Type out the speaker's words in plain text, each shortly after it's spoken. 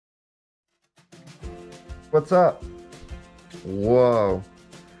What's up? Whoa.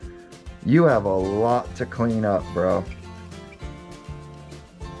 You have a lot to clean up, bro.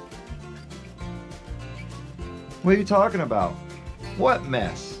 What are you talking about? What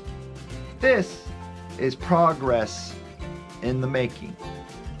mess? This is progress in the making.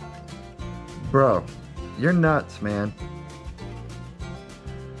 Bro, you're nuts, man.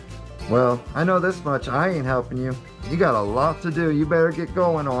 Well, I know this much. I ain't helping you. You got a lot to do. You better get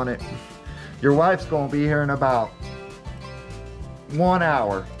going on it. Your wife's gonna be here in about 1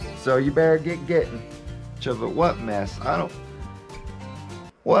 hour. So you better get getting. But what mess?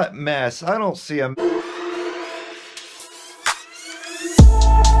 What mess? I don't see a...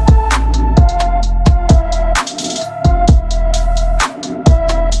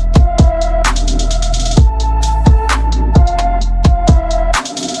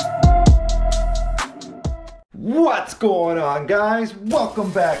 What's going on, guys?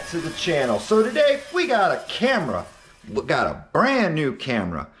 Welcome back to the channel. So today we got a camera. We got a brand new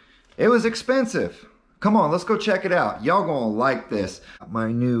camera. It was expensive. Come on, let's go check it out. Y'all gonna like this. Got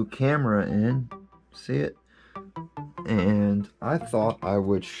my new camera in. See it? And I thought I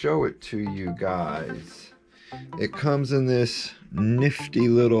would show it to you guys. It comes in this nifty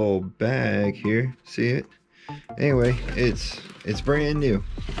little bag here. See it? Anyway, it's brand new.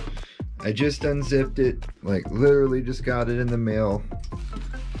 I just unzipped it, like literally just got it in the mail.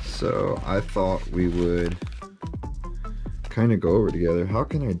 So I thought we would kind of go over together. How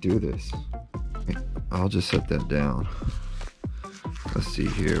can I do this? I'll just set that down. Let's see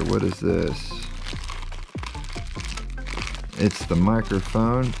here, what is this? It's the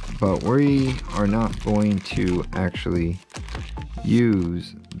microphone, but we are not going to actually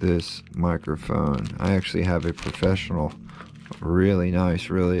use this microphone. I actually have a professional, really nice,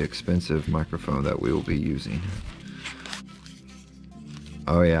 really expensive microphone that we will be using.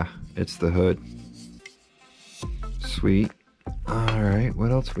 Oh yeah, it's the hood. Sweet. Alright,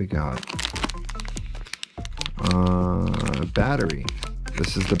 what else we got? Battery.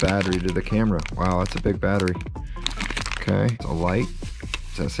 This is the battery to the camera. Wow, that's a big battery. Okay, it's a light.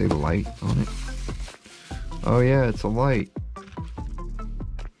 Does that say light on it? Oh yeah, it's a light.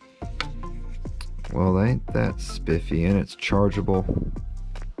 Well, ain't that spiffy, and it's chargeable.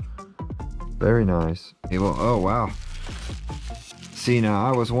 Very nice. Well, oh wow. See, now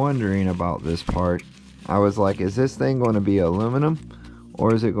I was wondering about this part. I was like, is this thing going to be aluminum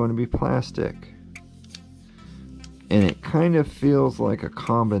or is it going to be plastic? And it kind of feels like a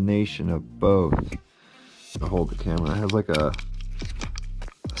combination of both. To hold the camera, it has like a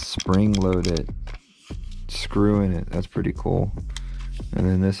spring-loaded screw in it. That's pretty cool. And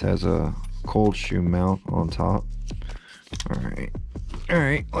then this has a cold shoe mount on top. All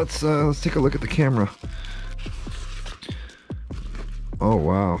right, let's take a look at the camera. Oh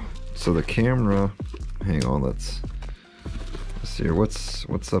wow, so the camera, hang on, let's see here.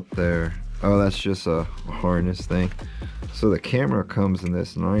 What's up there? Oh, that's just a harness thing. So the camera comes in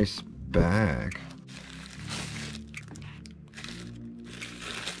this nice bag.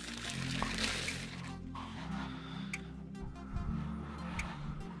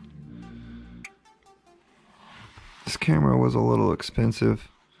 This camera was a little expensive,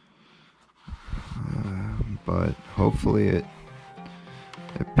 but hopefully it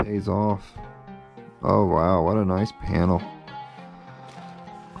pays off. Oh wow, what a nice panel.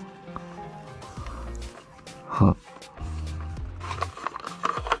 Huh.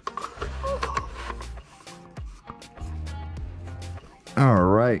 All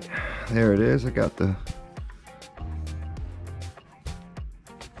right, there it is. I got the...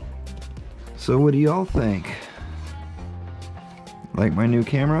 So what do y'all think? Like my new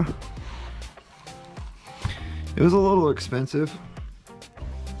camera? It was a little expensive,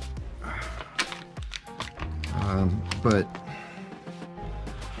 but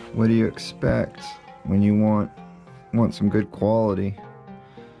what do you expect when you want some good quality?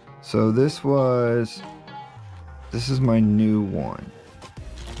 So this is my new one.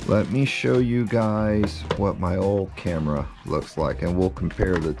 Let me show you guys what my old camera looks like and we'll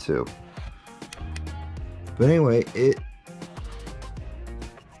compare the two. But anyway, it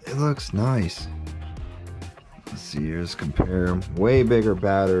looks nice. Let's see, here's compare them. Way bigger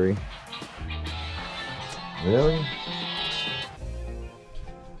battery. Really?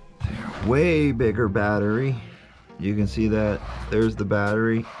 Way bigger battery. You can see that. There's the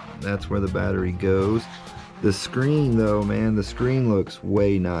battery. That's where the battery goes. The screen though, man, the screen looks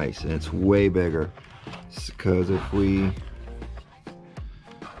way nice and it's way bigger. Because if we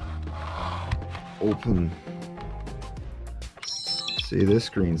open, see, this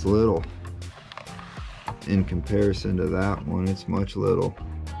screen's little. In comparison to that one, it's much little.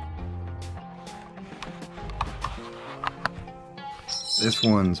 This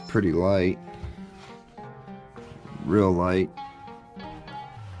one's pretty light, real light.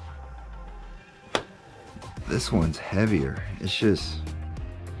 This one's heavier. It's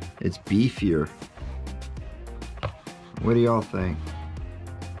beefier. What do y'all think?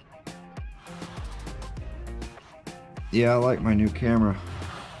 Yeah, I like my new camera.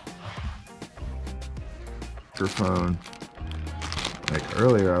 Microphone. Like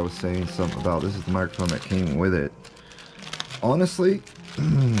earlier I was saying something about this is the microphone that came with it. Honestly,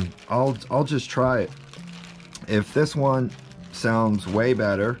 I'll just try it. If this one sounds way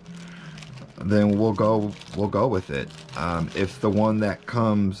better, then we'll go with it. If the one that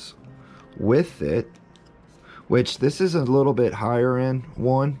comes with it, which this is a little bit higher end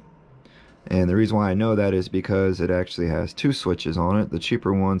one, and the reason why I know that is because it actually has 2 switches on it. The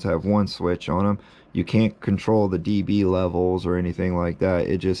cheaper ones have 1 switch on them. You can't control the dB levels or anything like that.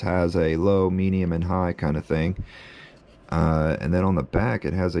 It just has a low, medium, and high kind of thing. And then on the back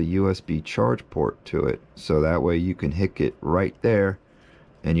it has a USB charge port to it, so that way you can hook it right there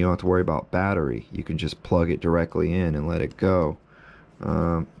and you don't have to worry about battery. You can just plug it directly in and let it go.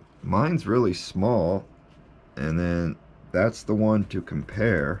 Mine's really small, and then that's the one to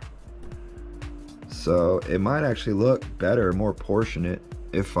compare. So it might actually look better, more proportionate,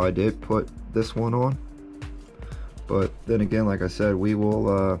 if I did put this one on. But then again, like I said,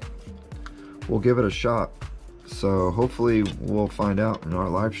 we'll give it a shot. So hopefully we'll find out in our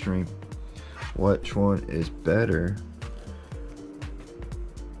live stream which one is better.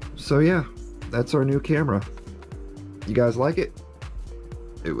 So yeah, that's our new camera. You guys like it?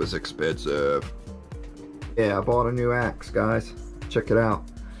 It was expensive. Yeah, I bought a new axe, guys. Check it out.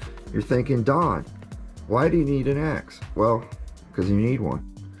 You're thinking, Don, why do you need an axe? Well, because you need one.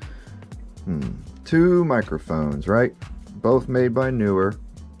 2 microphones, right? Both made by Neewer.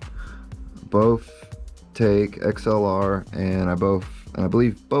 Both take XLR, and I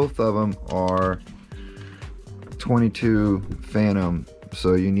believe both of them are 22 Phantom.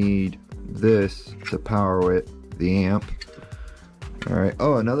 So you need this to power it, the amp. All right.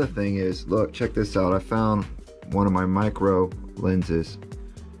 Oh, another thing is, look, check this out. I found one of my micro lenses.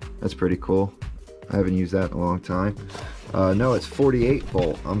 That's pretty cool. I haven't used that in a long time. No, it's 48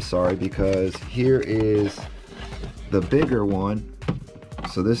 volt. I'm sorry, because here is the bigger one.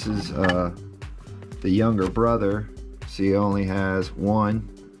 So this is the younger brother. See, he only has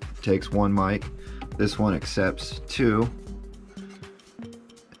 1, takes 1 mic. This one accepts 2.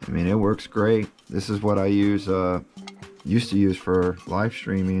 I mean, it works great. This is what I used to use for live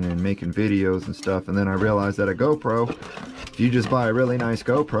streaming and making videos and stuff. And then I realized that a GoPro, if you just buy a really nice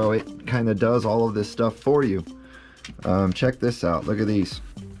GoPro, it kind of does all of this stuff for you. Check this out. Look at these.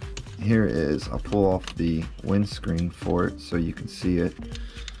 Here it is. I'll pull off the windscreen for it so you can see it.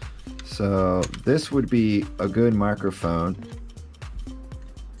 So this would be a good microphone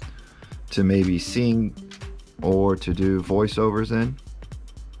to maybe sing or to do voiceovers in,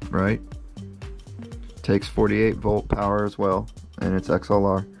 right? Takes 48 volt power as well, and it's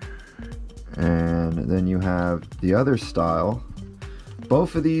XLR. And then you have the other style.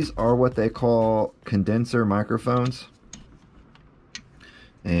 Both of these are what they call condenser microphones,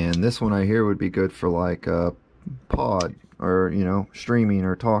 and this one I hear would be good for like a pod, or you know, streaming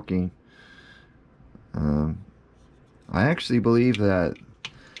or talking. I actually believe that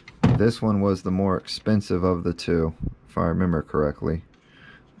this one was the more expensive of the 2, if I remember correctly.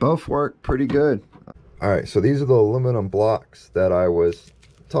 Both work pretty good. Alright, so these are the aluminum blocks that I was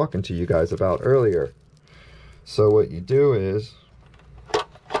talking to you guys about earlier. So what you do is,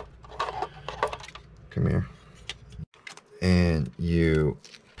 come here, and you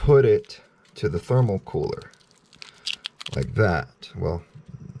put it to the thermal cooler like that. Well,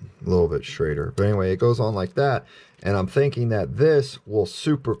 a little bit straighter, but anyway, it goes on like that. And I'm thinking that this will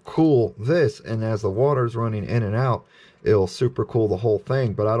super cool this, and as the water's running in and out, it'll super cool the whole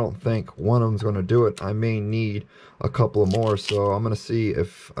thing. But I don't think one of them's going to do it. I may need a couple of more, so I'm going to see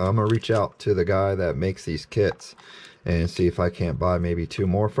if I'm going to reach out to the guy that makes these kits and see if I can't buy maybe 2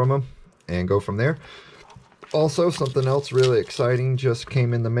 more from him and go from there. Also, something else really exciting just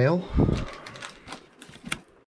came in the mail.